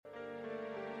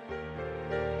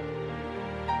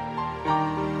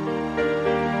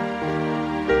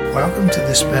Welcome to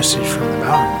this message from the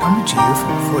mountain, coming to you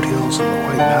from the foothills of the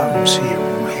White Mountains here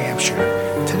in New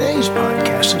Hampshire. Today's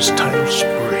podcast is titled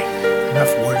Spring.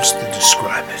 Enough words to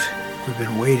describe it. We've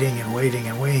been waiting and waiting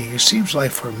and waiting. It seems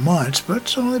like for months, but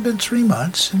it's only been 3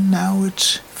 months, and now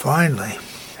it's finally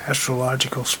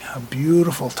astrological, a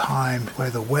beautiful time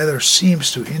where the weather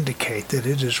seems to indicate that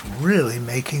it is really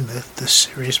making the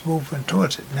serious movement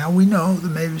towards it. Now we know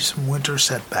there may be some winter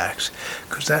setbacks,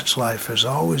 because that's life. There's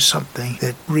always something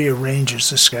that rearranges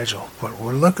the schedule. But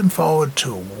we're looking forward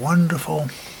to a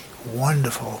wonderful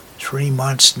 3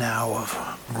 months now of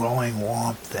growing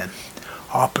warmth and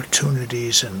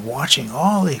opportunities and watching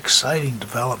all the exciting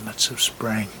developments of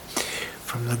spring,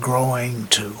 from the growing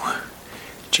to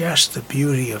just the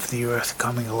beauty of the earth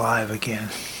coming alive again.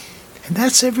 And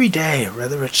that's every day,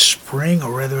 whether it's spring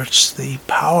or whether it's the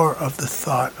power of the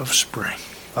thought of spring.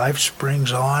 Life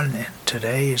springs on, and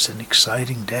today is an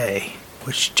exciting day,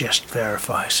 which just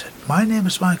verifies it. My name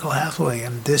is Michael Hathaway,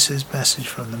 and this is Message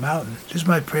from the Mountain. It is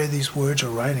my prayer these words are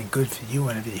right and good for you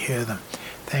whenever you hear them.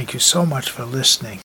 Thank you so much for listening.